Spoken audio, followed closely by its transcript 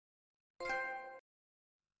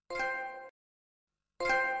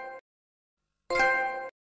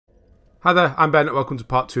Hi there, I'm Ben, welcome to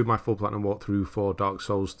part 2 of my full platinum walkthrough for Dark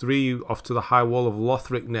Souls 3. Off to the high wall of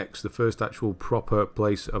Lothric next, the first actual proper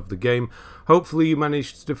place of the game. Hopefully you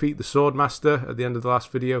managed to defeat the Swordmaster at the end of the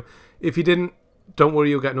last video. If you didn't, don't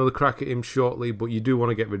worry, you'll get another crack at him shortly, but you do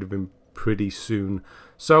want to get rid of him pretty soon.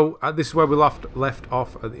 So this is where we left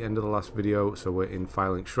off at the end of the last video. So we're in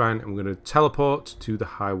Firelink Shrine and we're going to teleport to the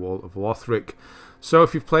high wall of Lothric. So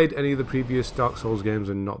if you've played any of the previous Dark Souls games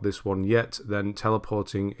and not this one yet, then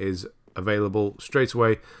teleporting is available straight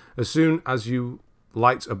away. As soon as you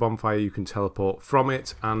light a bonfire, you can teleport from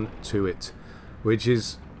it and to it, which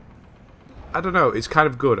is, I don't know, it's kind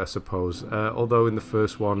of good, I suppose. Although in the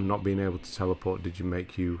first one, not being able to teleport did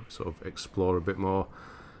make you sort of explore a bit more.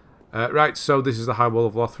 Right, so this is the high wall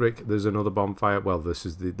of Lothric. There's another bonfire. Well, this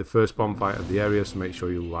is the first bonfire of the area, so make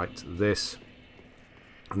sure you light this.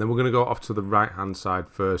 And then we're going to go off to the right hand side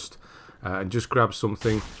first and just grab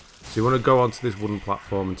something. So you want to go onto this wooden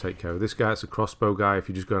platform and take care of this guy. It's a crossbow guy. If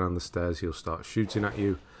you just go down the stairs, he'll start shooting at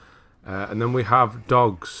you. And then we have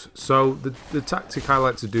dogs. So the tactic I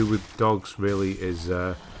like to do with dogs really is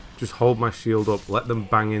just hold my shield up, let them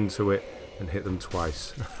bang into it, and hit them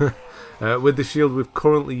twice. With the shield we're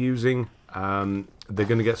currently using, they're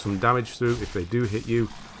going to get some damage through if they do hit you.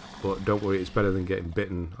 But don't worry, it's better than getting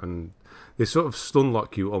bitten. And they sort of stun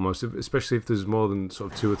lock you almost, especially if there's more than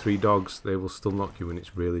sort of 2 or 3 dogs. They will stun lock you and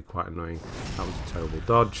it's really quite annoying. That was a terrible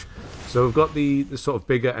dodge. So we've got the sort of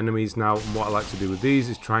bigger enemies now, and what I like to do with these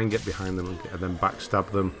is try and get behind them and then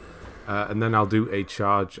backstab them. And then I'll do a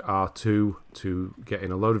charge R2 to get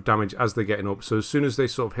in a load of damage as they're getting up. So as soon as they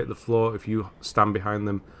sort of hit the floor, if you stand behind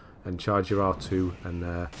them and charge your R2,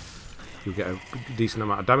 and you'll get a decent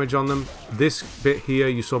amount of damage on them. This bit here,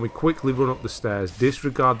 you saw me quickly run up the stairs,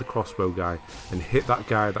 disregard the crossbow guy, and hit that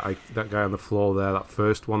guy on the floor there, that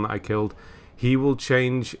first one that I killed. He will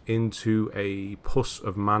change into a puss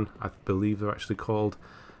of man, I believe they're actually called.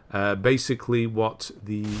 Basically, what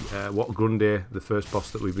Grundir, the first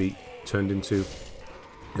boss that we beat, turned into.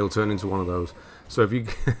 He'll turn into one of those. So if you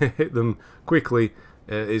hit them quickly,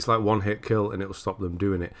 it's like one hit kill, and it will stop them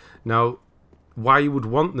doing it. Now, why you would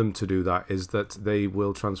want them to do that is that they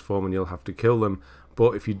will transform and you'll have to kill them.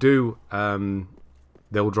 But if you do,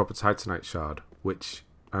 they'll drop a Titanite Shard, which,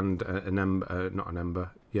 and an Ember, not an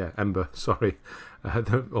Ember, yeah, Ember, sorry.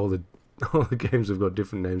 All the games have got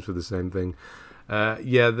different names for the same thing.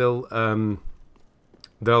 Yeah, they'll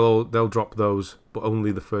drop those, but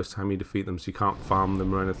only the first time you defeat them, so you can't farm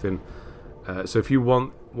them or anything. So if you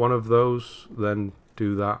want one of those, then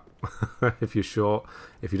do that. If you're short,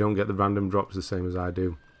 if you don't get the random drops the same as I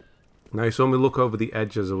do. Now you saw me look over the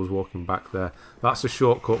edge as I was walking back there. That's a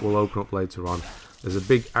shortcut we'll open up later on. There's a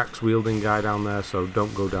big axe wielding guy down there, so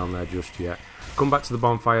don't go down there just yet. Come back to the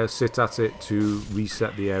bonfire, sit at it to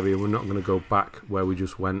reset the area. We're not going to go back where we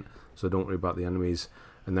just went, so don't worry about the enemies.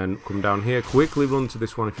 And then come down here, quickly run to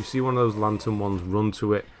this one. If you see one of those lantern ones, run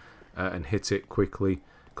to it and hit it quickly,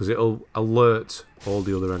 because it'll alert all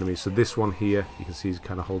the other enemies. So this one here, you can see he's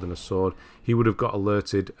kind of holding a sword. He would have got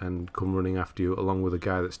alerted and come running after you, along with a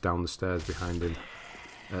guy that's down the stairs behind him.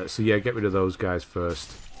 So yeah, get rid of those guys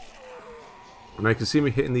first. And I can see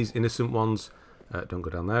me hitting these innocent ones. Don't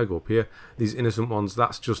go down there, go up here. These innocent ones,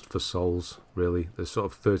 that's just for souls, really. There's sort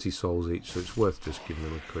of 30 souls each, so it's worth just giving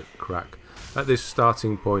them a quick crack. At this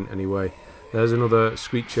starting point, anyway. There's another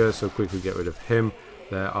Screecher, so quickly get rid of him.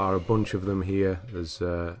 There are a bunch of them here. There's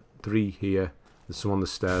 3 here. There's some on the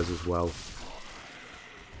stairs as well.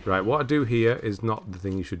 Right, what I do here is not the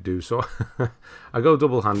thing you should do. So I go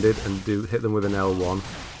double-handed and hit them with an L1,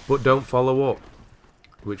 but don't follow up,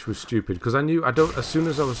 which was stupid, because I knew as soon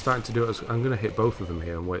as I was starting to do it, I'm going to hit both of them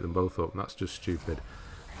here and wake them both up, and that's just stupid.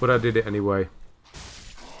 But I did it anyway.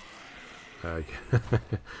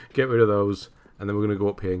 Get rid of those. And then we're going to go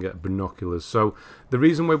up here and get binoculars. So the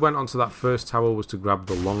reason we went onto that first tower was to grab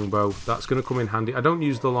the longbow. That's going to come in handy. I don't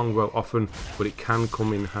use the longbow often, but it can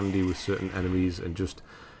come in handy with certain enemies and just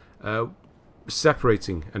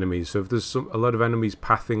separating enemies. So if there's a lot of enemies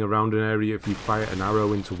pathing around an area, if you fire an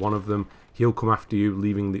arrow into one of them, he'll come after you,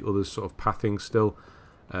 leaving the others sort of pathing still.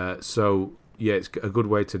 So yeah, it's a good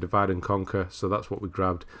way to divide and conquer. So that's what we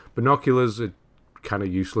grabbed. Binoculars are kind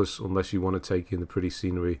of useless unless you want to take in the pretty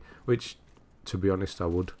scenery, which, to be honest, I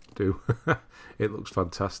would do. It looks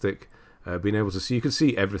fantastic. Being able to see, you can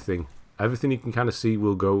see everything. Everything you can kind of see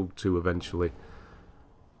will go to eventually.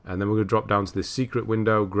 And then we're going to drop down to this secret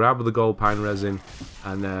window, grab the gold pine resin,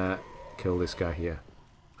 and kill this guy here.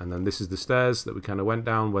 And then this is the stairs that we kind of went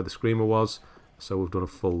down where the screamer was. So we've done a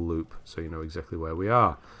full loop, so you know exactly where we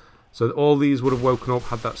are. So all these would have woken up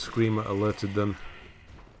had that screamer alerted them.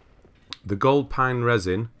 The gold pine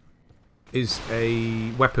resin is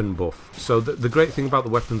a weapon buff. So the great thing about the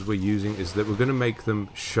weapons we're using is that we're going to make them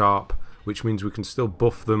sharp, which means we can still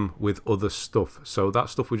buff them with other stuff. So that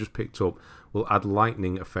stuff we just picked up will add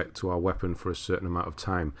lightning effect to our weapon for a certain amount of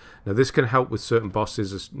time. Now this can help with certain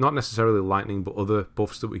bosses. It's not necessarily lightning, but other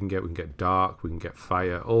buffs that we can get. We can get dark, we can get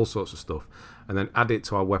fire, all sorts of stuff, and then add it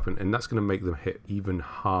to our weapon, and that's going to make them hit even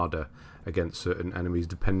harder against certain enemies,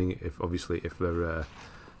 depending if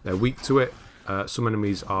they're weak to it. Some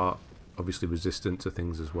enemies are obviously resistant to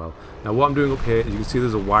things as well. Now what I'm doing up here is you can see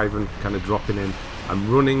there's a wyvern kind of dropping in.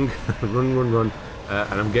 I'm running, run,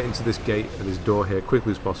 and I'm getting to this gate and this door here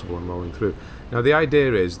quickly as possible and rolling through. Now the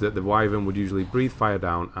idea is that the wyvern would usually breathe fire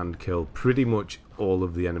down and kill pretty much all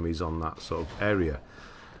of the enemies on that sort of area.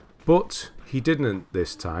 But he didn't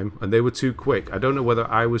this time, and they were too quick. I don't know whether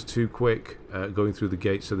I was too quick going through the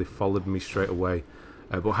gate, so they followed me straight away.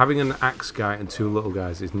 But having an axe guy and two little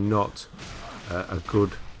guys is not a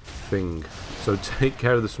good thing. So take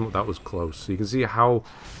care of the smoke. That was close. So you can see how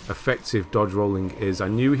effective dodge rolling is. I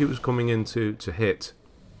knew he was coming in to hit,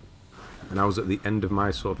 and I was at the end of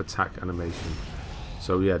my sort of attack animation.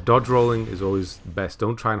 So yeah, dodge rolling is always best.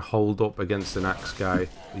 Don't try and hold up against an axe guy,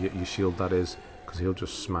 your shield that is, because he'll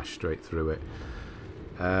just smash straight through it.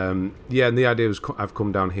 Yeah, and the idea was I've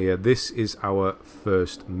come down here. This is our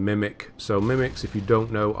first mimic. So mimics, if you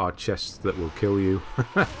don't know, are chests that will kill you.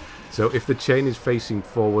 So if the chain is facing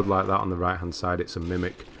forward like that on the right hand side, it's a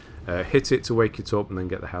mimic. Hit it to wake it up and then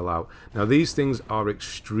get the hell out. Now these things are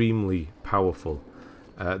extremely powerful.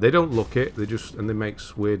 They don't look it, and they make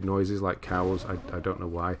weird noises like cows. I don't know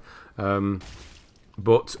why.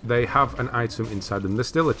 But they have an item inside them. They're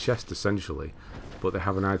still a chest essentially, but they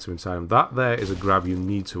have an item inside them. That there is a grab you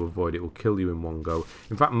need to avoid. It will kill you in one go.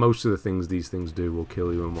 In fact, most of the things these things do will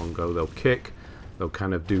kill you in one go. They'll kick. They'll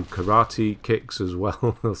kind of do karate kicks as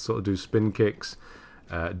well. They'll sort of do spin kicks.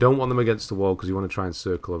 Don't want them against the wall because you want to try and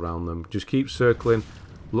circle around them. Just keep circling.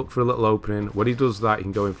 Look for a little opening. When he does that, you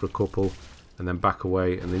can go in for a couple and then back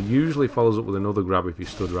away. And then usually follows up with another grab if you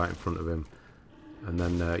stood right in front of him. And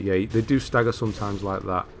then, yeah, they do stagger sometimes like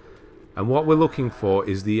that. And what we're looking for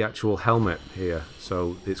is the actual helmet here.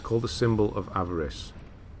 So it's called the Symbol of Avarice.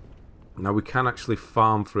 Now we can actually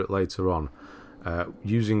farm for it later on.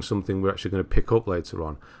 Using something we're actually going to pick up later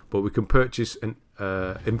on, but we can purchase an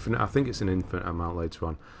infinite, I think it's an infinite amount later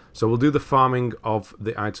on. So we'll do the farming of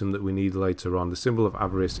the item that we need later on. The Symbol of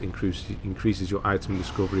Avarice increases your item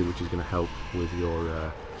discovery, which is going to help with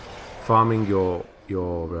your farming your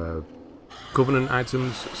Covenant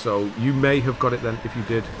items. So you may have got it then. If you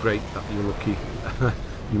did, great, you're lucky.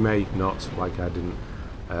 You may not, like I didn't.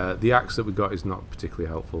 The axe that we got is not particularly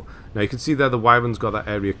helpful. Now you can see there the wyvern's got that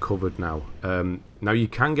area covered now. Now you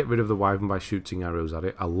can get rid of the wyvern by shooting arrows at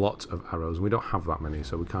it, a lot of arrows, and we don't have that many,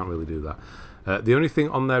 so we can't really do that. The only thing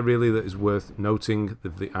on there really that is worth noting,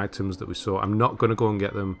 the items that we saw, I'm not going to go and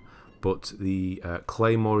get them, but the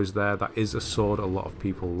claymore is there. That is a sword a lot of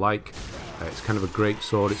people like. It's kind of a great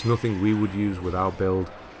sword. It's nothing we would use with our build,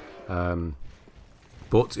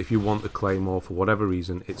 but if you want the claymore for whatever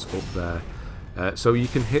reason, it's up there. So you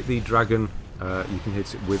can hit the dragon, you can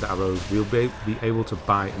hit it with arrows. We'll be able to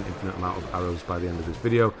buy an infinite amount of arrows by the end of this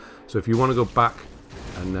video. So if you want to go back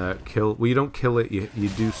and kill, well, you don't kill it, you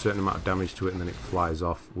do a certain amount of damage to it and then it flies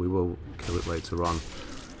off. We will kill it later on.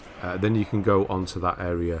 Then you can go onto that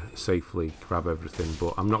area safely, grab everything,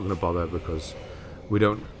 but I'm not going to bother because we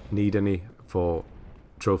don't need any for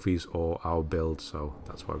trophies or our build, so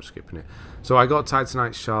that's why we're skipping it. So I got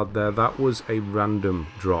Titanite Shard there. That was a random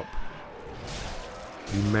drop.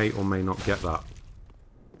 You may or may not get that.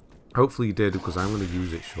 Hopefully you did, because I'm going to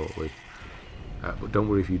use it shortly. But don't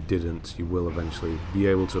worry if you didn't, you will eventually be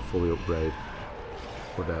able to fully upgrade.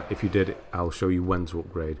 But if you did, I'll show you when to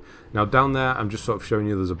upgrade. Now down there, I'm just sort of showing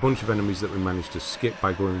you there's a bunch of enemies that we managed to skip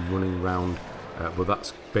by running around. But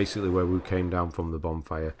that's basically where we came down from the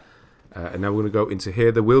bonfire. And now we're going to go into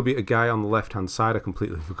here. There will be a guy on the left hand side. I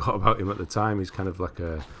completely forgot about him at the time. He's kind of like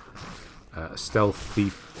a stealth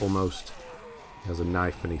thief almost. He has a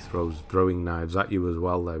knife and he throwing knives at you as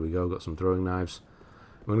well. There we go, got some throwing knives.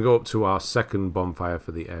 We're going to go up to our second bonfire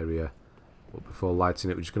for the area. But before lighting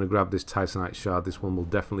it, we're just going to grab this Titanite Shard. This one will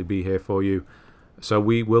definitely be here for you. So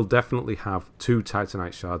we will definitely have 2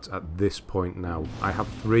 Titanite Shards at this point now. I have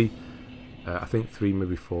 3. I think 3,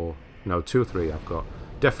 maybe 4. No, 2 or 3 I've got.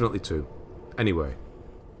 Definitely 2. Anyway,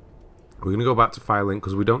 we're going to go back to Firelink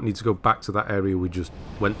because we don't need to go back to that area we just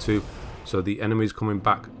went to. So the enemies coming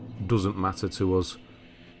back doesn't matter to us.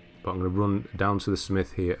 But I'm going to run down to the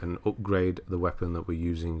smith here and upgrade the weapon that we're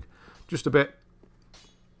using just a bit.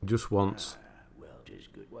 Just once.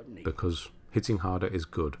 Because hitting harder is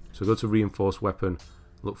good. So go to reinforced weapon,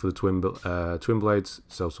 Look for the twin blades,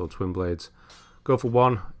 sellsword twin blades. Go for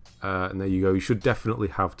one, and there you go. You should definitely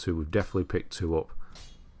have two. We've definitely picked two up.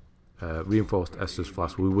 Reinforced Estus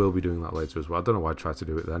Flask. We will be doing that later as well. I don't know why I tried to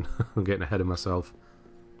do it then. I'm getting ahead of myself.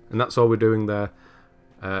 And that's all we're doing there.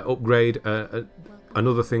 Upgrade.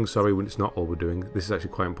 Another thing, sorry, when it's not all we're doing. This is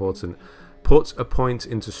actually quite important. Put a point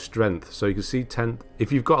into strength. So you can see 10.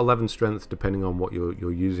 If you've got 11 strength, depending on what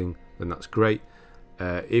you're using, then that's great.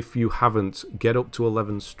 If you haven't, get up to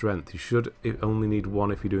 11 strength. You should only need one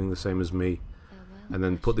if you're doing the same as me. And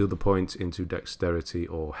then put the other point into dexterity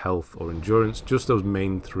or health or endurance. Just those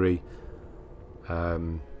main three.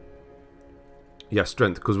 Yeah,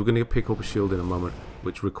 strength, because we're going to pick up a shield in a moment,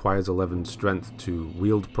 which requires 11 strength to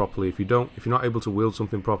wield properly. If you're not able to wield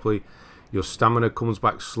something properly, your stamina comes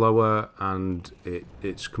back slower and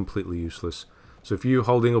it's completely useless. So if you're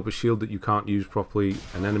holding up a shield that you can't use properly,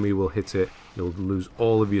 an enemy will hit it, you'll lose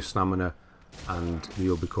all of your stamina, and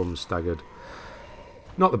you'll become staggered.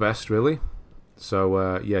 Not the best, really.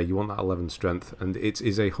 So yeah, you want that 11 strength, and it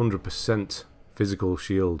is a 100% physical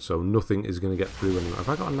shield, so nothing is going to get through anyone. Have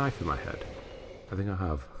I got a knife in my head? I think I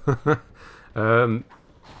have.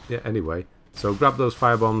 Yeah, anyway, so grab those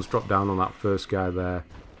firebombs, drop down on that first guy there,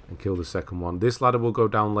 and kill the second one. This ladder will go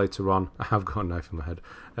down later on. I have got a knife in my head.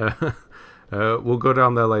 We'll go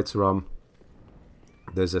down there later on.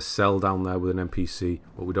 There's a cell down there with an NPC,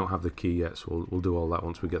 but we don't have the key yet, so we'll do all that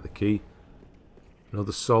once we get the key.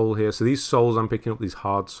 Another soul here. So these souls, I'm picking up these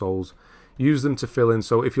hard souls. Use them to fill in.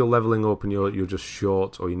 So if you're leveling up and you're just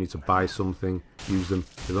short, or you need to buy something, use them.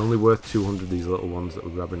 They're only worth 200, these little ones that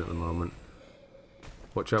we're grabbing at the moment.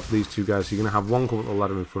 Watch out for these two guys. So you're going to have one come up the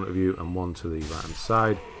ladder in front of you and one to the right hand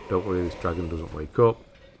side. Don't worry, this dragon doesn't wake up.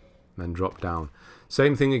 And then drop down.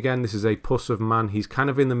 Same thing again. This is a puss of man. He's kind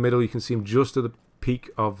of in the middle. You can see him just at the peak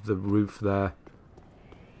of the roof there.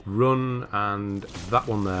 Run, and that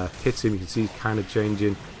one there, hit him. You can see he's kind of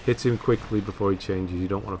changing. Hit him quickly before he changes. You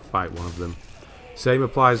don't want to fight one of them. Same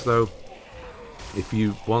applies though. If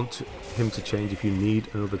you want him to change, if you need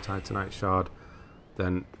another Titanite Shard,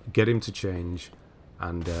 then get him to change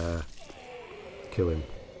and kill him.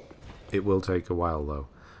 It will take a while though.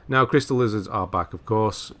 Now crystal lizards are back, of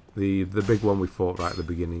course. The big one we fought right at the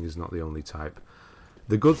beginning is not the only type.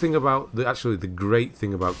 The good thing about, actually the great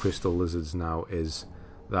thing about crystal lizards now is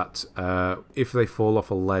that if they fall off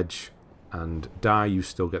a ledge and die, you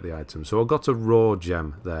still get the item. So I got a raw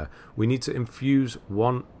gem there. We need to infuse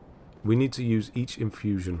one. We need to use each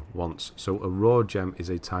infusion once. So a raw gem is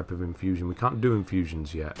a type of infusion. We can't do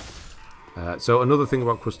infusions yet. So another thing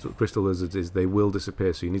about crystal lizards is they will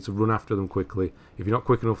disappear. So you need to run after them quickly. If you're not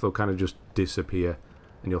quick enough, they'll kind of just disappear,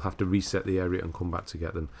 and you'll have to reset the area and come back to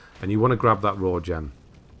get them. And you want to grab that raw gem.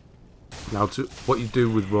 Now, what you do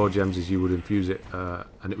with raw gems is you would infuse it,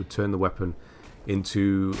 and it would turn the weapon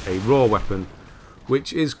into a raw weapon,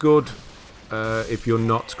 which is good if you're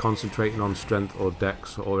not concentrating on strength or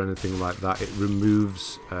dex or anything like that. It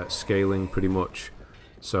removes scaling pretty much,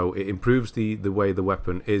 so it improves the way the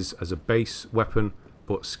weapon is as a base weapon,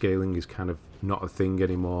 but scaling is kind of not a thing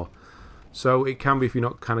anymore. So it can be if you're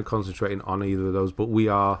not kind of concentrating on either of those, but we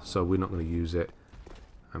are, so we're not going to use it.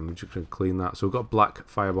 And we're just going to clean that. So we've got black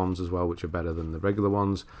firebombs as well, which are better than the regular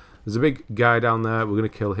ones. There's a big guy down there. We're going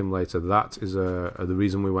to kill him later. That is the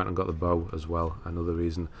reason we went and got the bow as well. Another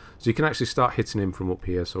reason. So you can actually start hitting him from up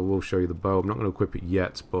here. So we'll show you the bow. I'm not going to equip it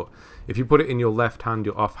yet, but if you put it in your left hand,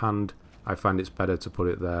 your off hand, I find it's better to put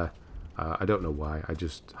it there. I don't know why. I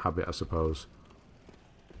just have it, I suppose.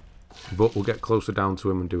 But we'll get closer down to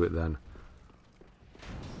him and do it then.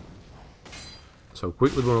 So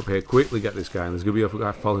quickly run up here, quickly get this guy, and there's going to be a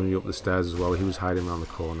guy following you up the stairs as well. He was hiding around the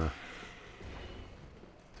corner.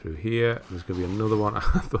 Through here, there's going to be another one. I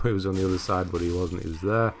thought he was on the other side, but he wasn't, he was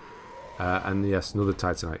there. And yes, another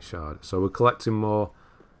Titanite Shard. So we're collecting more.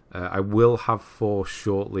 I will have 4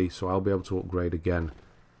 shortly, so I'll be able to upgrade again.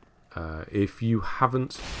 If you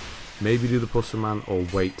haven't, maybe do the Pusser Man or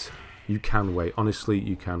wait. You can wait, honestly,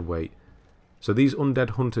 you can wait. So these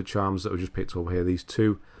Undead Hunter Charms that we just picked up here, these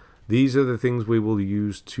two, these are the things we will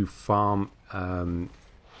use to farm a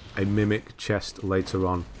Mimic chest later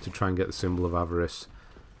on to try and get the Symbol of Avarice.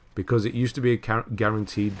 Because it used to be a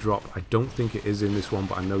guaranteed drop. I don't think it is in this one,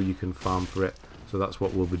 but I know you can farm for it. So that's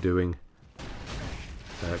what we'll be doing.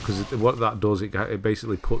 Because what that does, it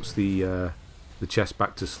basically puts the chest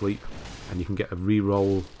back to sleep. And you can get a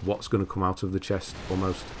re-roll what's going to come out of the chest,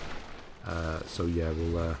 almost. So yeah,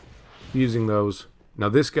 we'll be using those. Now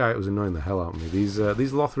this guy was annoying the hell out of me. These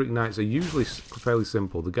Lothric Knights are usually fairly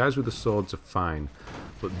simple. The guys with the swords are fine,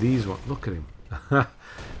 but these ones, look at him.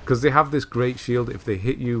 Because they have this great shield. If they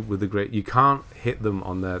hit you with the great, you can't hit them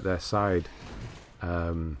on their side.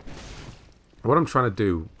 What I'm trying to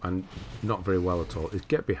do, and not very well at all, is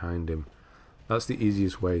get behind him. That's the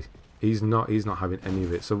easiest way. He's not having any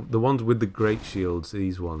of it. So the ones with the great shields,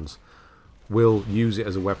 these ones, will use it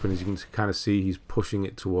as a weapon. As you can kind of see, he's pushing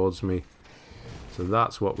it towards me. So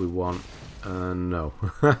that's what we want. No,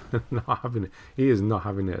 not having it. He is not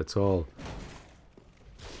having it at all.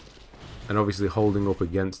 And obviously holding up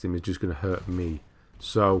against him is just going to hurt me.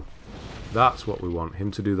 So that's what we want, him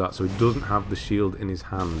to do that. So he doesn't have the shield in his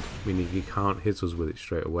hand, meaning he can't hit us with it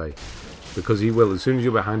straight away. Because he will, as soon as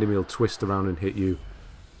you're behind him, he'll twist around and hit you.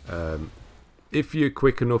 If you're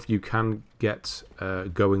quick enough, you can get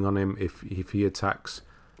going on him. If he attacks,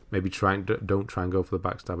 maybe don't try and go for the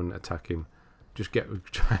backstab and attack him. Just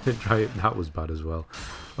try it. That was bad as well.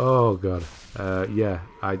 Oh god. Yeah,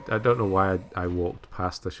 I don't know why I walked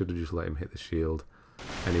past. I should have just let him hit the shield.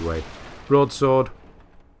 Anyway, broadsword.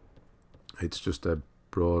 It's just a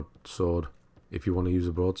broadsword. If you want to use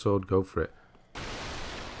a broadsword, go for it.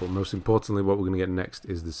 But most importantly, what we're going to get next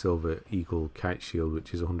is the Silver Eagle Kite Shield,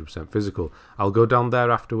 which is 100% physical. I'll go down there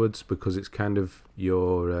afterwards because it's kind of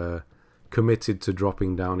you're committed to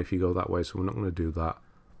dropping down if you go that way. So we're not going to do that.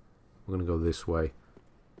 We're going to go this way.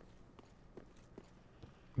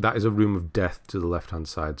 That is a room of death to the left-hand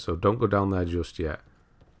side, so don't go down there just yet.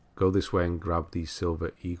 Go this way and grab the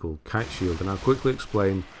Silver Eagle Kite Shield, and I'll quickly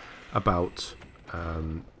explain about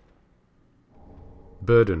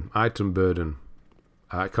burden, item burden.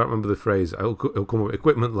 I can't remember the phrase. It'll come up,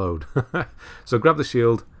 equipment load. So grab the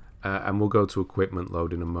shield, and we'll go to equipment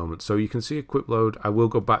load in a moment. So you can see equip load. I will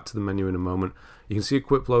go back to the menu in a moment. You can see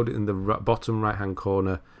equip load in the bottom right-hand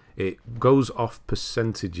corner. It goes off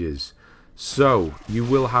percentages. So you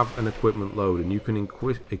will have an equipment load, and you can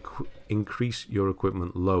increase your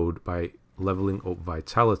equipment load by leveling up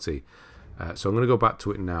vitality. So I'm going to go back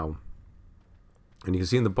to it now, and you can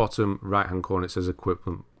see in the bottom right hand corner it says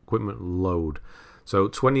equipment load. So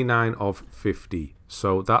 29 of 50.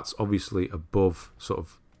 So that's obviously above sort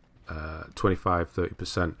of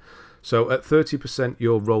 25-30%. So at 30%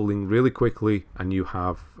 you're rolling really quickly, and you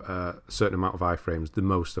have a certain amount of iframes, the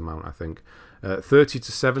most amount I think. 30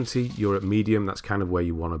 to 70 you're at medium. That's kind of where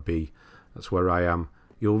you want to be. That's where I am.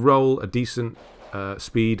 You'll roll a decent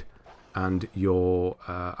speed, and your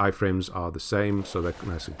iframes are the same, so they're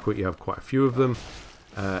nice and quick. You have quite a few of them.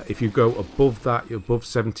 If you go above that, you're above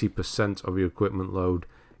 70% of your equipment load,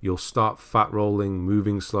 you'll start fat rolling,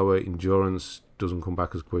 moving slower, endurance doesn't come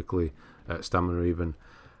back as quickly, stamina even,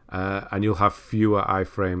 and you'll have fewer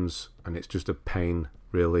iframes, and it's just a pain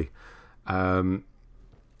really. And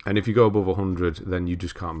if you go above 100, then you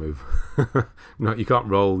just can't move. No, you can't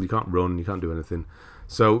roll, you can't run, you can't do anything.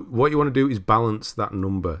 So what you want to do is balance that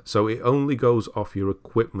number. So it only goes off your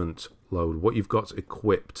equipment load, what you've got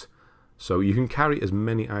equipped. So you can carry as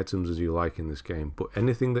many items as you like in this game, but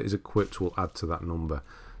anything that is equipped will add to that number.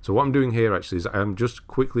 So what I'm doing here actually is I'm just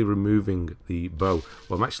quickly removing the bow.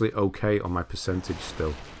 Well, I'm actually okay on my percentage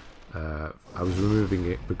still. I was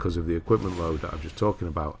removing it because of the equipment load that I'm just talking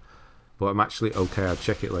about. But I'm actually okay, I'll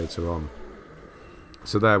check it later on.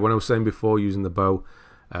 So there, when I was saying before, using the bow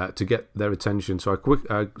to get their attention. So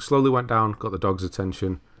I slowly went down, got the dog's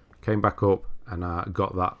attention, came back up, and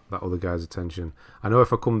got that other guy's attention. I know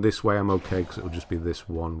if I come this way I'm okay, because it'll just be this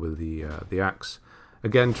one with the axe.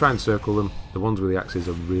 Again, try and circle them. The ones with the axes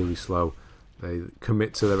are really slow. They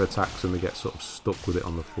commit to their attacks and they get sort of stuck with it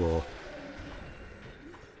on the floor.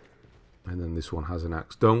 And then this one has an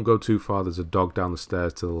axe. Don't go too far, there's a dog down the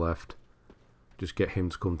stairs to the left. Just get him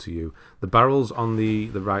to come to you. The barrels on the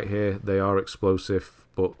right here, they are explosive,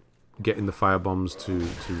 but getting the firebombs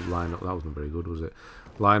to line up, that wasn't very good, was it?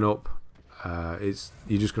 Line up,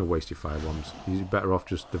 you're just going to waste your firebombs. You're better off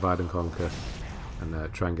just divide and conquer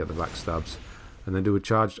and try and get the backstabs. And then do a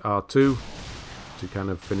charged R2 to kind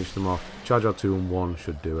of finish them off. Charge R2 and 1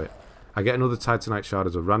 should do it. I get another Titanite Shard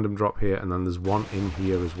as a random drop here, and then there's one in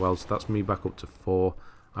here as well, so that's me back up to 4.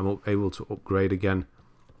 I'm able to upgrade again,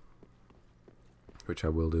 which I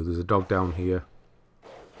will do. There's a dog down here,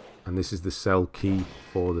 and this is the cell key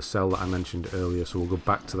for the cell that I mentioned earlier, so we'll go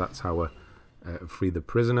back to that tower and free the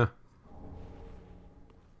prisoner.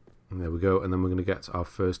 And there we go, and then we're going to get our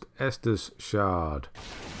first Estus Shard.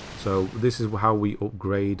 So this is how we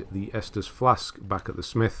upgrade the Estus Flask back at the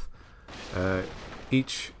smith.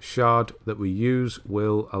 Each shard that we use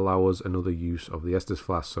will allow us another use of the Estus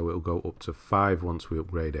Flask, so it'll go up to 5 once we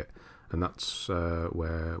upgrade it. And that's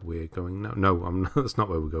where we're going now. No, that's not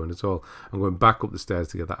where we're going at all. I'm going back up the stairs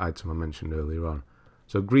to get that item I mentioned earlier on.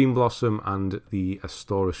 So Green Blossom and the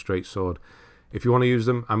Astora Straight Sword. If you want to use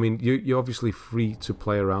them, I mean, you're obviously free to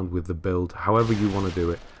play around with the build however you want to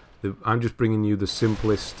do it. I'm just bringing you the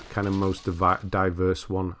simplest, kind of most diverse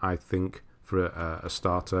one, I think, for a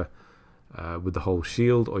starter, with the whole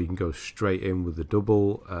shield, or you can go straight in with the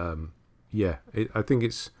double. Yeah, I think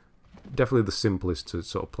it's definitely the simplest to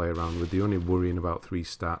sort of play around with. You're only worrying about 3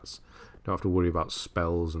 stats. Don't have to worry about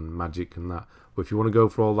spells and magic and that. But if you want to go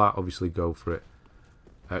for all that, obviously go for it.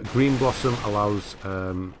 Green Blossom allows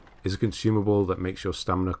is a consumable that makes your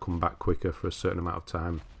stamina come back quicker for a certain amount of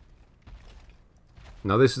time.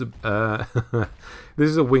 Now this is a this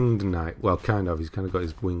is a winged knight. Well, kind of. He's kind of got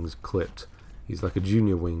his wings clipped. He's like a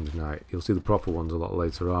junior winged knight. You'll see the proper ones a lot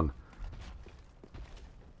later on.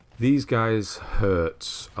 These guys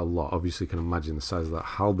hurt a lot. Obviously, you can imagine the size of that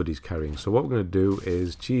halberd he's carrying. So what we're going to do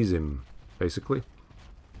is cheese him, basically.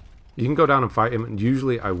 You can go down and fight him, and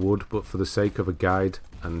usually I would, but for the sake of a guide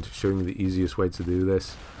and showing you the easiest way to do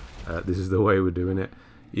this, this is the way we're doing it.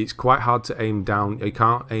 It's quite hard to aim down. You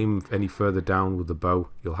can't aim any further down with the bow.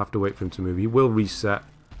 You'll have to wait for him to move. He will reset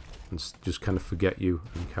and just kind of forget you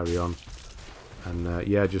and carry on. And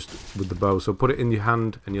yeah, just with the bow. So put it in your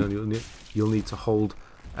hand, and you'll need to hold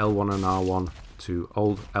L1 and R1 to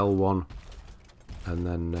hold L1, and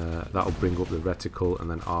then that'll bring up the reticle, and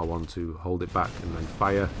then R1 to hold it back, and then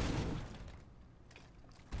fire.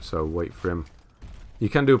 So wait for him. You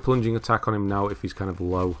can do a plunging attack on him now if he's kind of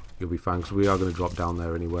low. You'll be fine, because we are going to drop down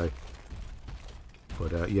there anyway.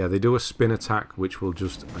 But yeah, they do a spin attack, which will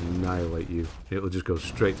just annihilate you. It'll just go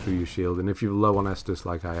straight through your shield, and if you're low on Estus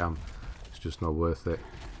like I am, it's just not worth it.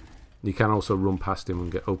 You can also run past him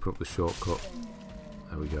and open up the shortcut.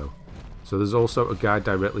 There we go. So there's also a guy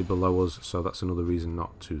directly below us, so that's another reason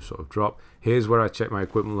not to sort of drop. Here's where I check my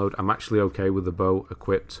equipment load. I'm actually okay with the bow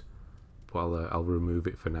equipped, but I'll remove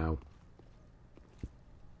it for now.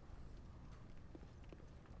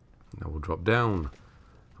 Now we'll drop down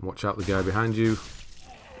and watch out the guy behind you,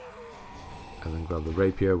 and then grab the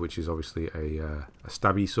rapier, which is obviously a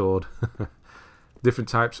stabby sword. Different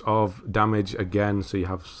types of damage again, so you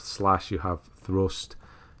have slash, you have thrust.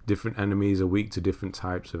 Different enemies are weak to different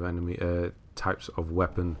types of enemy, types of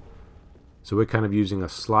weapon. So we're kind of using a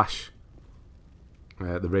slash.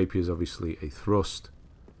 The rapier is obviously a thrust.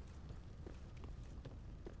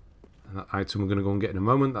 And that item we're going to go and get in a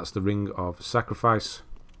moment. That's the Ring of Sacrifice.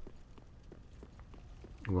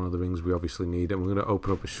 One of the rings we obviously need. And we're going to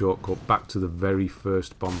open up a shortcut back to the very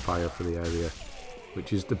first bonfire for the area,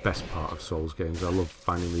 which is the best part of Souls games. I love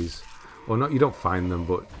finding these. Or not, you don't find them,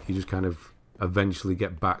 but you just kind of eventually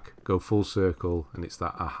get back, go full circle, and it's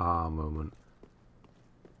that aha moment.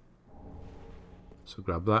 So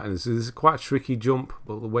grab that, and this is quite a tricky jump,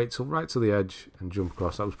 but we'll wait till right to the edge and jump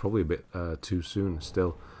across. That was probably a bit too soon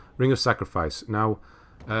still. Ring of Sacrifice. Now,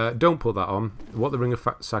 don't put that on. What the Ring of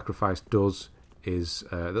Sacrifice does is,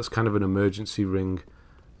 that's kind of an emergency ring.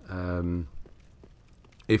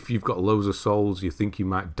 If you've got loads of souls, you think you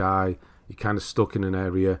might die, you're kind of stuck in an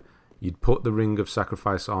area, you'd put the Ring of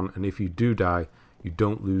Sacrifice on, and if you do die, you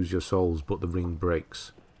don't lose your souls, but the ring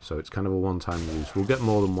breaks. So it's kind of a one-time use. We'll get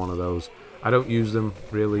more than one of those. I don't use them,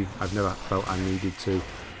 really. I've never felt I needed to.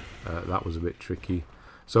 That was a bit tricky.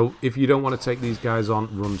 So if you don't want to take these guys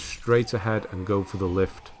on, run straight ahead and go for the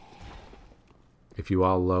lift. If you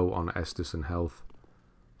are low on Estus and health,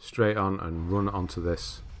 straight on and run onto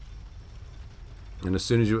this. And as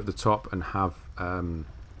soon as you're at the top and have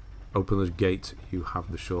open the gate, you have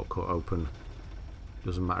the shortcut open.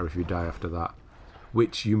 Doesn't matter if you die after that,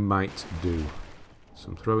 which you might do.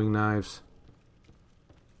 Some throwing knives.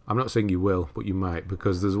 I'm not saying you will, but you might,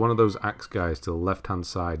 because there's one of those axe guys to the left hand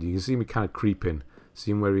side. You can see me kind of creeping.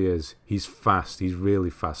 See him where he is. He's fast. He's really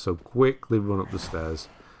fast. So quickly run up the stairs,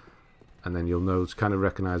 and then you'll know to kind of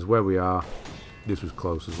recognise where we are. This was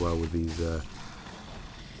close as well with these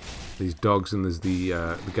dogs, and there's the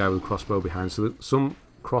guy with the crossbow behind. So some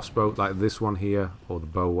crossbow like this one here, or the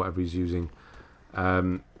bow, whatever he's using,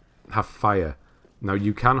 have fire. Now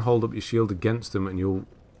you can hold up your shield against them and you'll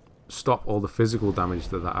stop all the physical damage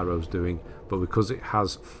that arrow's doing, but because it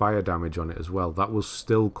has fire damage on it as well, that will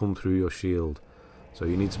still come through your shield. So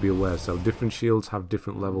you need to be aware. So different shields have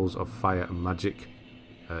different levels of fire and magic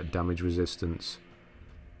damage resistance.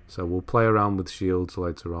 So we'll play around with shields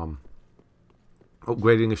later on.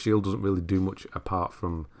 Upgrading a shield doesn't really do much apart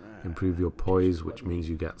from improve your poise, which means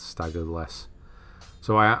you get staggered less.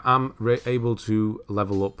 So I am able to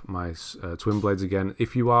level up my twin blades again.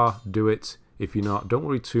 If you are, do it. If you're not, don't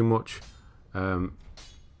worry too much.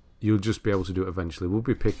 You'll just be able to do it eventually. We'll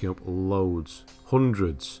be picking up loads,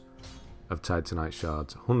 hundreds of Titanite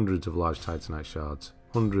shards, hundreds of large Titanite shards,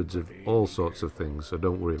 hundreds of all sorts of things, so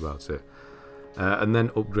don't worry about it. And then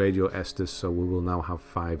upgrade your Estus, so we will now have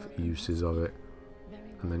 5 uses of it.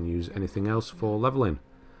 And then use anything else for leveling.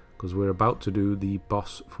 because we're about to do the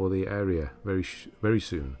boss for the area very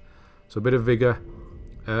soon. So a bit of vigor.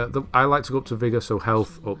 I like to go up to vigor, so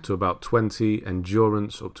health up to about 20,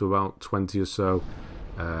 endurance up to about 20 or so,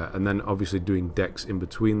 and then obviously doing dex in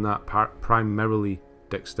between that. Primarily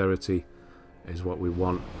dexterity is what we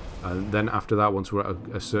want, and then after that, once we're at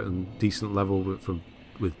a certain decent level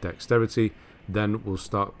with dexterity, then we'll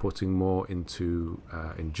start putting more into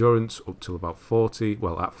endurance up till about 40.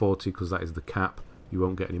 Well, at 40, because that is the cap. You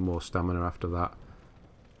won't get any more stamina after that.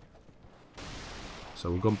 So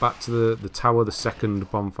we've gone back to the tower, the second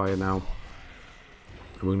bonfire now.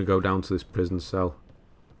 And we're going to go down to this prison cell.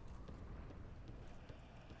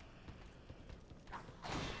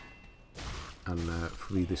 And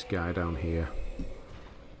free this guy down here.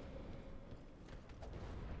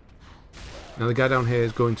 Now the guy down here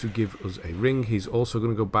is going to give us a ring. He's also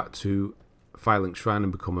going to go back to Firelink Shrine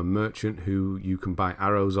and become a merchant who you can buy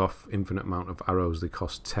arrows off. Infinite amount of arrows. They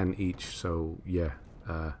cost 10 each. So yeah,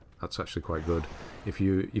 that's actually quite good. If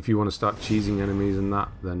you want to start cheesing enemies and that,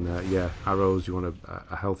 then yeah, arrows, you want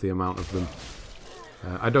a healthy amount of them.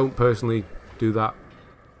 I don't personally do that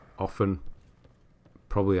often,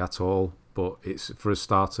 probably at all, but it's for a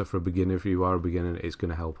starter, for a beginner. If you are a beginner, it's going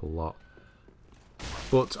to help a lot.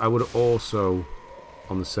 But I would also,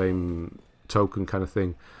 on the same token kind of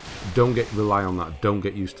thing, don't rely on that, don't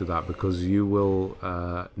get used to that, because you will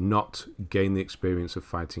not gain the experience of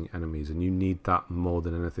fighting enemies, and you need that more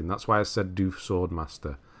than anything. That's why I said do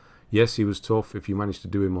Swordmaster. Yes, he was tough if you managed to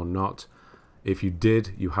do him or not. If you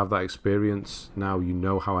did, you have that experience. Now you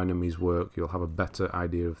know how enemies work, you'll have a better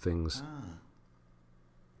idea of things.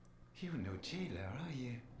 You're no jailer, are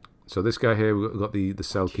you? So this guy here, we've got the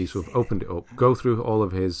cell key, so we've opened it up. Go through all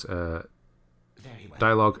of his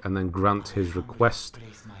dialogue and then grant his request,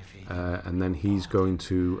 and then he's going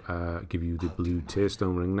to give you the blue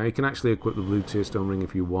tearstone ring. Now you can actually equip the blue tearstone ring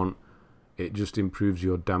if you want. It just improves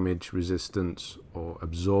your damage resistance or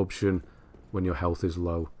absorption when your health is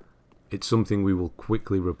low. It's something we will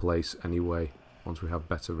quickly replace anyway once we have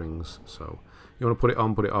better rings. So you want to put it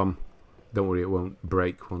on, put it on. Don't worry, it won't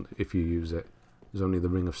break if you use it. There's only the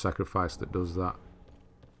Ring of Sacrifice that does that.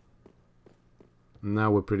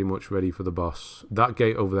 Now we're pretty much ready for the boss. That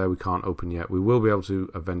gate over there we can't open yet. We will be able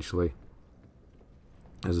to eventually.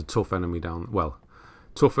 There's a tough enemy down... Well,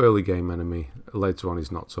 tough early game enemy. Later on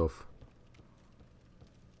he's not tough.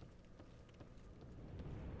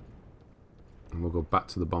 And we'll go back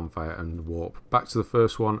to the bonfire and warp back to the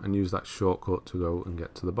first one and use that shortcut to go and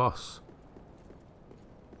get to the boss.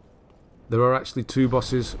 There are actually 2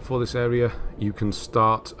 bosses for this area. You can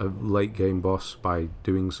start a late game boss by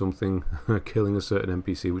doing something, killing a certain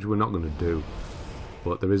NPC, which we're not going to do.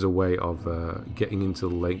 But there is a way of getting into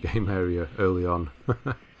the late game area early on.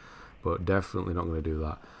 But definitely not going to do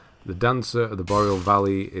that. The Dancer of the Boreal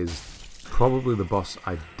Valley is probably the boss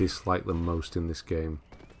I dislike the most in this game.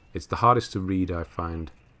 It's the hardest to read, I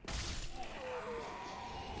find.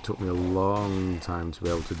 It took me a long time to be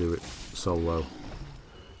able to do it solo.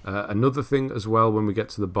 Another thing as well, when we get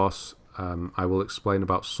to the boss, I will explain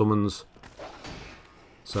about summons.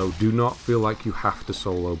 So do not feel like you have to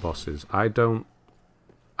solo bosses. I do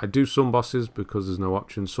some bosses because there's no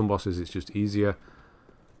option. Some bosses it's just easier.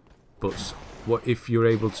 But what if you're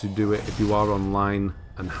able to do it, if you are online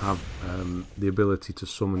and have the ability to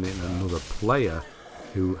summon in another player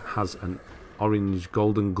who has an orange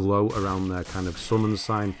golden glow around their kind of summon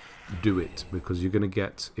sign, do it, because you're going to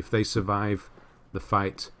get, if they survive the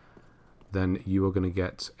fight, then you are going to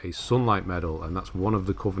get a sunlight medal, and that's one of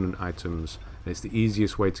the Covenant items, and it's the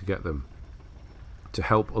easiest way to get them, to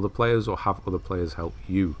help other players or have other players help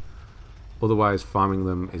you. Otherwise, farming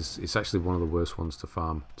them it's actually one of the worst ones to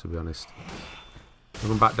farm, to be honest. I'm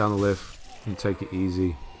going back down the lift and take it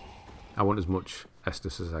easy. I want as much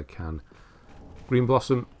Estus as I can. Green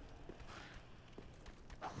Blossom.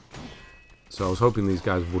 So I was hoping these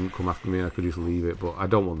guys wouldn't come after me and I could just leave it, but I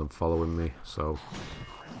don't want them following me, so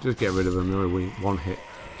just get rid of them. They're only one hit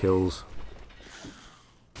kills.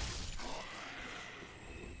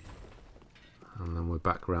 And then we're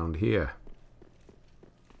back around here.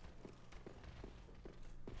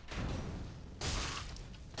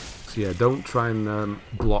 So yeah, don't try and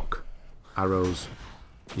block arrows.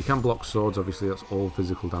 You can block swords, obviously that's all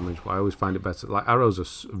physical damage, but I always find it better. Like, arrows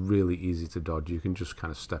are really easy to dodge. You can just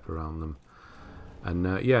kind of step around them.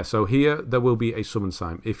 And yeah, so here there will be a summon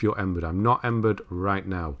sign if you're embered. I'm not embered right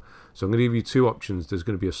now, so I'm going to give you 2 options. There's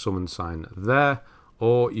going to be a summon sign there,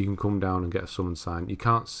 or you can come down and get a summon sign. You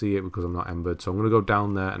can't see it because I'm not embered, so I'm going to go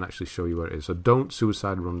down there and actually show you where it is. So don't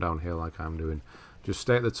suicide run down here like I'm doing. Just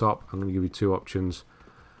stay at the top. I'm going to give you 2 options.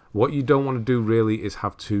 What you don't want to do really is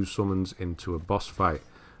have 2 summons into a boss fight,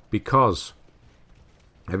 because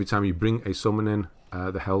every time you bring a summon in,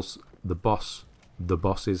 the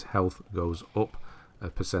boss's health goes up a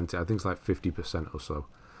percentage. I think it's like 50% or so.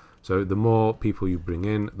 So the more people you bring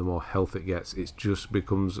in, the more health it gets. It just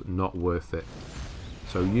becomes not worth it.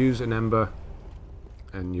 So use an ember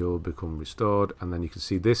and you'll become restored. And then you can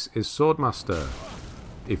see this is Swordmaster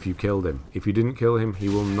if you killed him. If you didn't kill him, he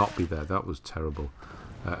will not be there. That was terrible.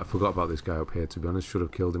 I forgot about this guy up here, to be honest. Should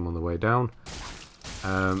have killed him on the way down.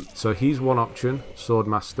 So he's one option,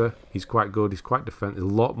 Swordmaster. He's quite good. He's quite a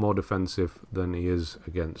lot more defensive than he is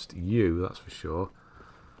against you, that's for sure.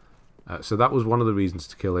 So that was one of the reasons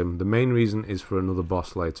to kill him. The main reason is for another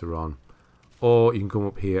boss later on. Or you can come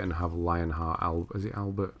up here and have Lionheart. Is it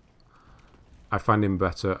Albert? I find him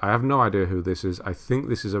better. I have no idea who this is. I think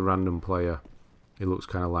this is a random player. He looks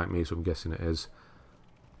kind of like me, so I'm guessing it is.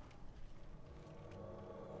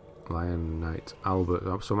 Lion Knight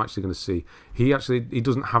Albert. So I'm actually going to see. He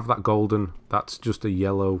doesn't have that golden. That's just a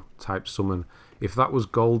yellow type summon. If that was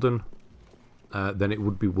golden, then it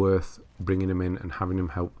would be worth bringing him in and having him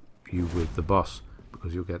help you with the boss,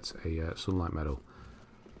 because you'll get a sunlight medal.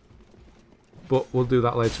 But we'll do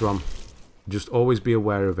that later on. Just always be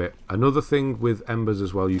aware of it. Another thing with embers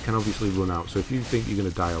as well, you can obviously run out. So if you think you're going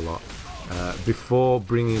to die a lot, before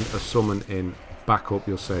bringing a summon in, back up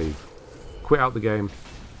your save. Quit out the game.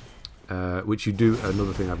 Which you do.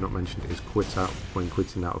 Another thing I've not mentioned is quit out when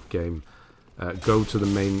quitting out of game. Go to the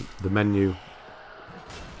menu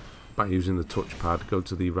by using the touchpad. Go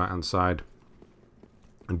to the right hand side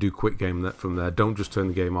and do quit game from there. Don't just turn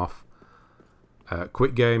the game off.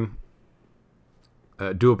 Quit game.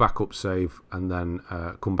 Do a backup save and then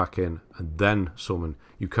come back in and then summon.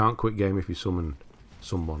 You can't quit game if you summon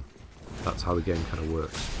someone. That's how the game kind of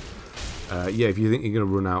works. Yeah, if you think you're going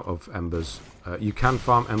to run out of embers, you can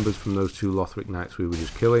farm embers from those 2 Lothric Knights we were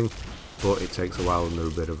just killing, but it takes a while and they're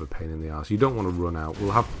a bit of a pain in the arse. You don't want to run out.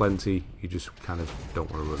 We'll have plenty, you just kind of don't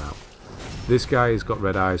want to run out. This guy has got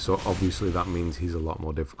red eyes, so obviously that means he's a lot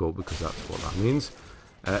more difficult, because that's what that means.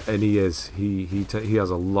 And he is. He has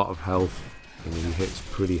a lot of health and he hits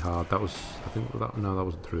pretty hard. That was, I think, no, that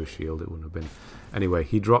wasn't through a shield, it wouldn't have been. Anyway,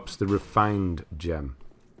 he drops the refined gem.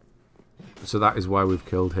 So that is why we've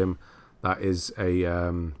killed him. That is a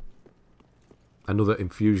another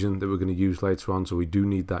infusion that we're going to use later on, so we do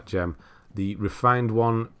need that gem. The refined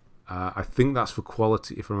one, I think that's for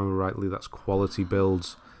quality, if I remember rightly, that's quality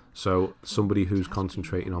builds. So somebody who's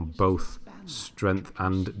concentrating on both strength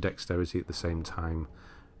and dexterity at the same time,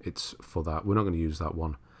 it's for that. We're not going to use that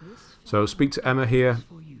one. So speak to Emma here.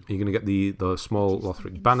 You're going to get the small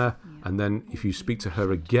Lothric banner, and then if you speak to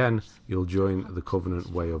her again, you'll join the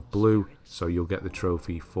Covenant Way of Blue, so you'll get the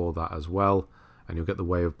trophy for that as well, and you'll get the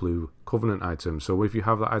Way of Blue Covenant item. So if you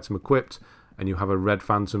have that item equipped and you have a red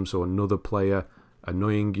phantom, so another player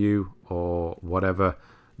annoying you or whatever,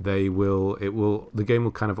 the game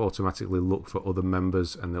will kind of automatically look for other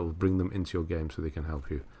members and they'll bring them into your game so they can help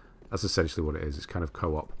you. That's essentially what it is. It's kind of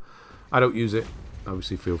co-op. I don't use it.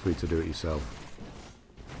 Obviously feel free to do it yourself.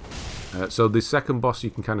 So the second boss you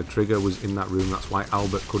can kind of trigger was in that room. That's why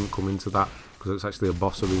Albert couldn't come into that, because it's actually a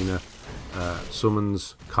boss arena.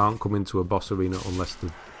 Summons can't come into a boss arena unless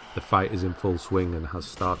the fight is in full swing and has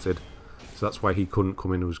started. So that's why he couldn't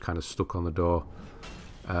come in and was kind of stuck on the door.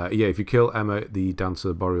 Yeah, if you kill Emma, the Dance of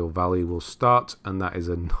the Boreal Valley will start, and that is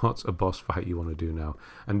not a boss fight you want to do now.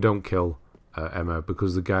 And don't kill Emma,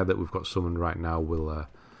 because the guy that we've got summoned right now will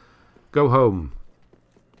go home.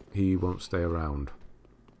 He won't stay around.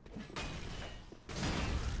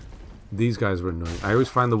 These guys are annoying. I always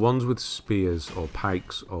find the ones with spears or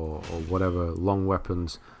pikes or whatever, long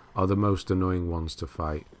weapons, are the most annoying ones to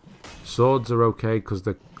fight. Swords are okay because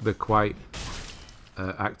they're quite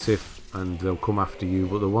active and they'll come after you,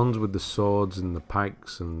 but the ones with the swords and the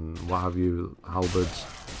pikes and what have you, halberds,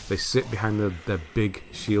 they sit behind their big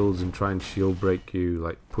shields and try and shield break you,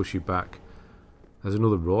 like push you back. There's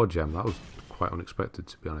another raw gem. That was quite unexpected,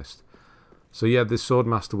 to be honest. So yeah, this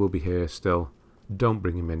Swordmaster will be here still. Don't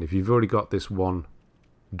bring him in. If you've already got this one,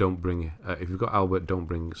 don't bring... if you've got Albert, don't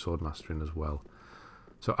bring Swordmaster in as well.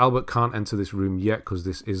 So Albert can't enter this room yet because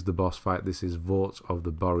this is the boss fight. This is Vordt of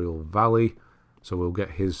the Boreal Valley. So we'll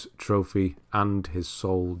get his trophy and his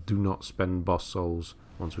soul. Do not spend boss souls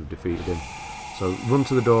once we've defeated him. So run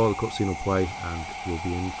to the door, the cutscene will play, and you'll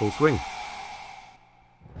be in full swing.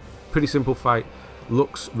 Pretty simple fight.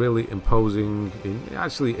 Looks really imposing. It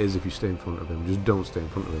actually is if you stay in front of him. Just don't stay in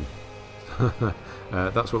front of him.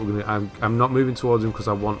 That's what we're going to do. I'm not moving towards him because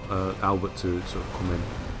I want Albert to sort of come in.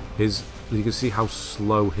 You can see how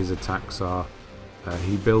slow his attacks are.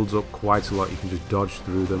 He builds up quite a lot. You can just dodge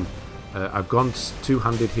through them. I've gone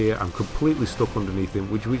two-handed here. I'm completely stuck underneath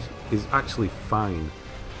him, which is actually fine.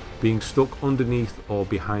 Being stuck underneath or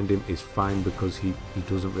behind him is fine because he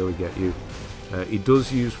doesn't really get you. He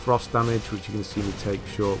does use frost damage, which you can see me take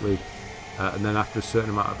shortly. And then after a certain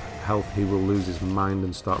amount of health, he will lose his mind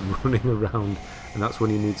and start running around. And that's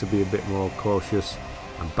when you need to be a bit more cautious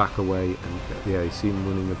and back away. And yeah, you see him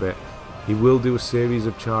running a bit. He will do a series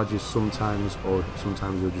of charges sometimes, or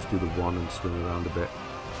sometimes he'll just do the one and swing around a bit.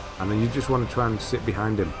 And then you just want to try and sit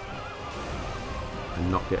behind him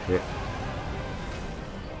and not get hit.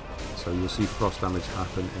 So you'll see frost damage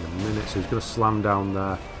happen in a minute. So he's going to slam down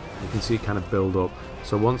there. You can see it kind of build up.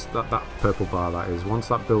 So once that purple bar that is, once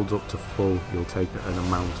that builds up to full, you'll take an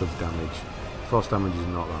amount of damage. Frost damage is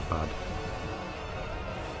not that bad.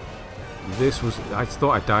 This was, I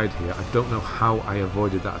thought I died here. I don't know how I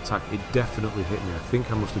avoided that attack. It definitely hit me. I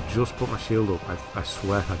think I must have just put my shield up. I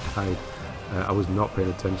swear I died. I was not paying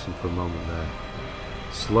attention for a moment there.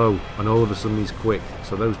 Slow, and all of a sudden he's quick.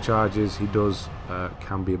 So those charges he does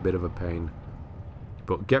can be a bit of a pain.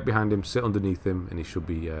 But get behind him, sit underneath him, and he should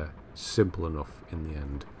be simple enough in the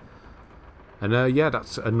end. And yeah,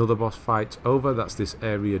 that's another boss fight over. That's this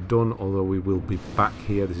area done, although we will be back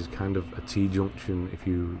here. This is kind of a T-junction, if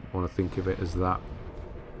you want to think of it as that.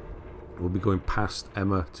 We'll be going past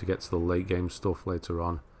Emma to get to the late game stuff later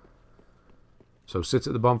on. So sit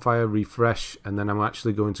at the bonfire, refresh, and then I'm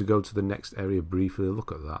actually going to go to the next area briefly.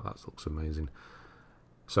 Look at that, that looks amazing.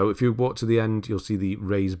 So if you walk to the end, you'll see the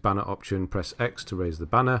raise banner option. Press X to raise the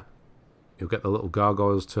banner. You'll get the little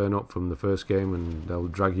gargoyles turn up from the first game and they'll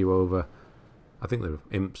drag you over. I think they're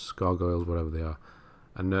imps, gargoyles, whatever they are.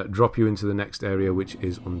 And drop you into the next area, which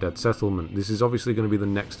is Undead Settlement. This is obviously going to be the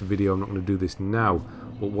next video. I'm not going to do this now.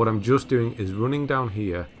 But what I'm just doing is running down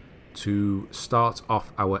here to start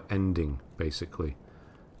off our ending, basically.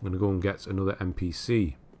 I'm going to go and get another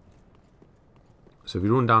NPC. So if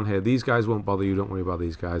you run down here, these guys won't bother you, don't worry about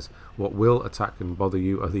these guys. What will attack and bother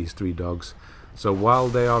you are these three dogs. So while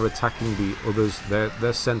they are attacking the others,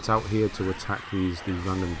 they're sent out here to attack these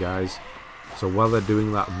random guys. So while they're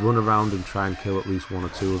doing that, run around and try and kill at least one or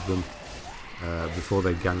two of them before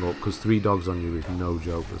they gang up, because 3 dogs on you is no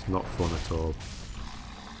joke. It's not fun at all.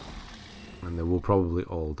 And they will probably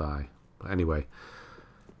all die. But anyway,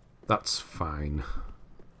 that's fine.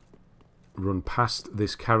 Run past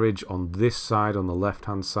this carriage on this side, on the left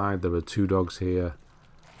hand side. There are 2 dogs here.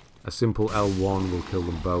 A simple L1 will kill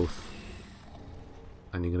them both.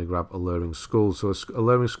 And you're going to grab Alluring Skulls. So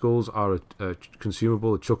Alluring Skulls are a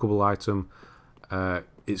consumable, a chuckable item.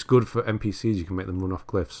 It's good for NPCs. You can make them run off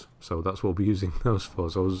cliffs. So that's what we'll be using those for.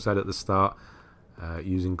 So as I said at the start,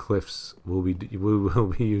 using cliffs, we will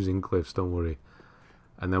be using cliffs, don't worry.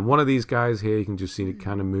 And then one of these guys here, you can just see it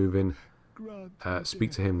kind of moving.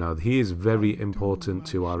 Speak to him now. He is very important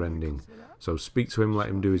to our ending. So speak to him, let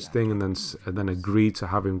him do his thing, and then agree to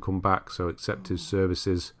have him come back. So accept his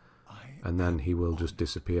services, and then he will just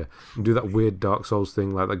disappear. And do that weird Dark Souls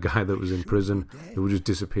thing like the guy that was in prison. He will just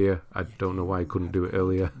disappear. I don't know why he couldn't do it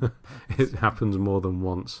earlier. It happens more than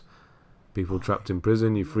once. People trapped in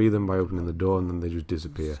prison, you free them by opening the door, and then they just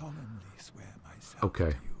disappear.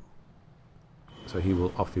 Okay. So he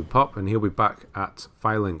will off you pop, and he'll be back at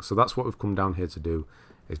Firelink. So that's what we've come down here to do,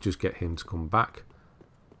 is just get him to come back.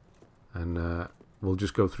 And we'll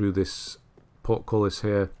just go through this portcullis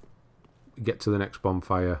here, get to the next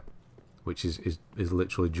bonfire, which is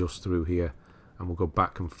literally just through here, and we'll go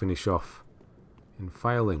back and finish off in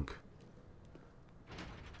Firelink.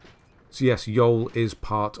 So yes, Yol is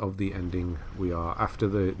part of the ending. We are after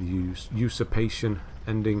the usurpation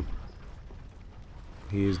ending.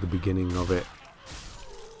 He is the beginning of it.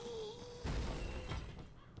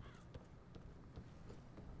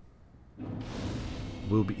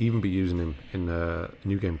 We'll even be using him in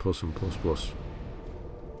New Game Plus and Plus Plus.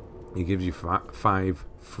 He gives you 5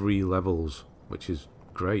 free levels, which is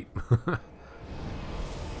great.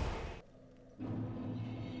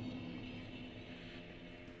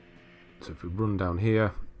 So if we run down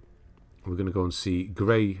here, we're going to go and see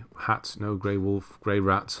Grey Hat, no, Grey Wolf, Grey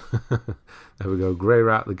Rat. There we go, Grey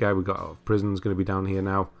Rat, the guy we got out of prison, is going to be down here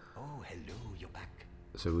now. Oh, hello, you're back.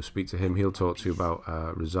 So we'll speak to him. He'll talk to you about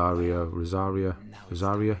Rosario.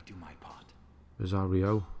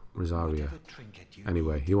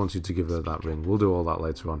 Anyway, he wants you to give her that ring. We'll do all that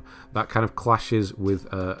later on. That kind of clashes with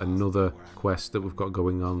another quest that we've got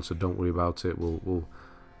going on, so don't worry about it. We'll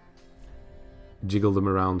jiggle them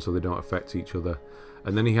around so they don't affect each other.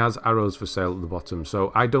 And then he has arrows for sale at the bottom.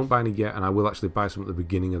 So I don't buy any yet, and I will actually buy some at the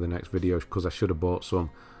beginning of the next video because I should have bought some.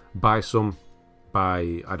 Buy some,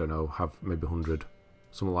 buy, I don't know, have maybe 100,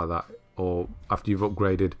 something like that. or after you've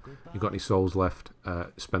upgraded, you've got any souls left,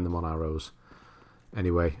 spend them on arrows.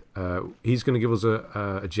 Anyway, he's going to give us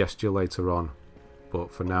a gesture later on,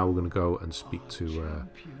 but for now we're going to go and speak to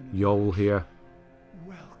Yol here,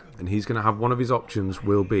 and he's going to have one of his options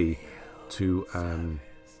will be to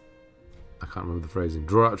I can't remember the phrasing.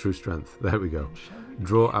 Draw out true strength. There we go.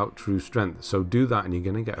 Draw out true strength. So do that and you're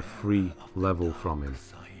going to get a free level from him.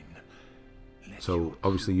 So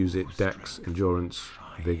obviously use it Dex, Endurance,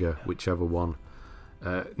 Vigor, whichever one.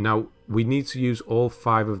 Now we need to use all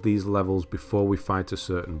 5 of these levels before we fight a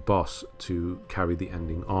certain boss to carry the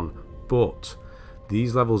ending on. But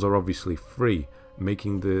these levels are obviously free,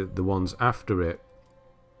 making the ones after it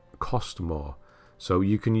cost more. So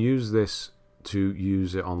you can use this to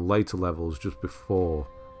use it on later levels just before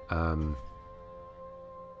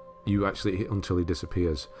you actually hit until he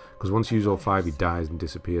disappears, because once you use all 5 he dies and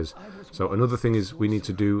disappears. So another thing is we need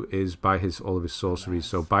to do is buy all of his sorceries,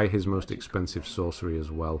 so buy his most expensive sorcery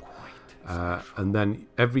as well, and then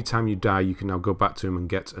every time you die you can now go back to him and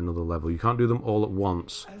get another level. You can't do them all at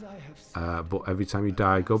once, but every time you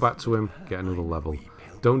die go back to him, get another level.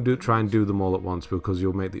 Don't try and do them all at once, because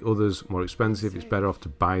you'll make the others more expensive. It's better off to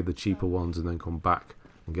buy the cheaper ones and then come back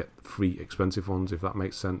and get free expensive ones, if that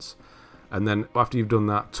makes sense. And then after you've done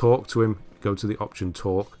that, talk to him. Go to the option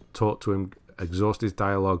talk to him, exhaust his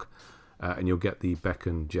dialogue, and you'll get the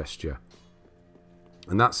beckon gesture.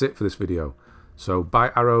 And that's it for this video. So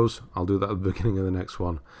buy arrows. I'll do that at the beginning of the next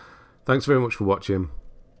one. Thanks very much for watching.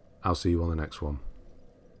 I'll see you on the next one.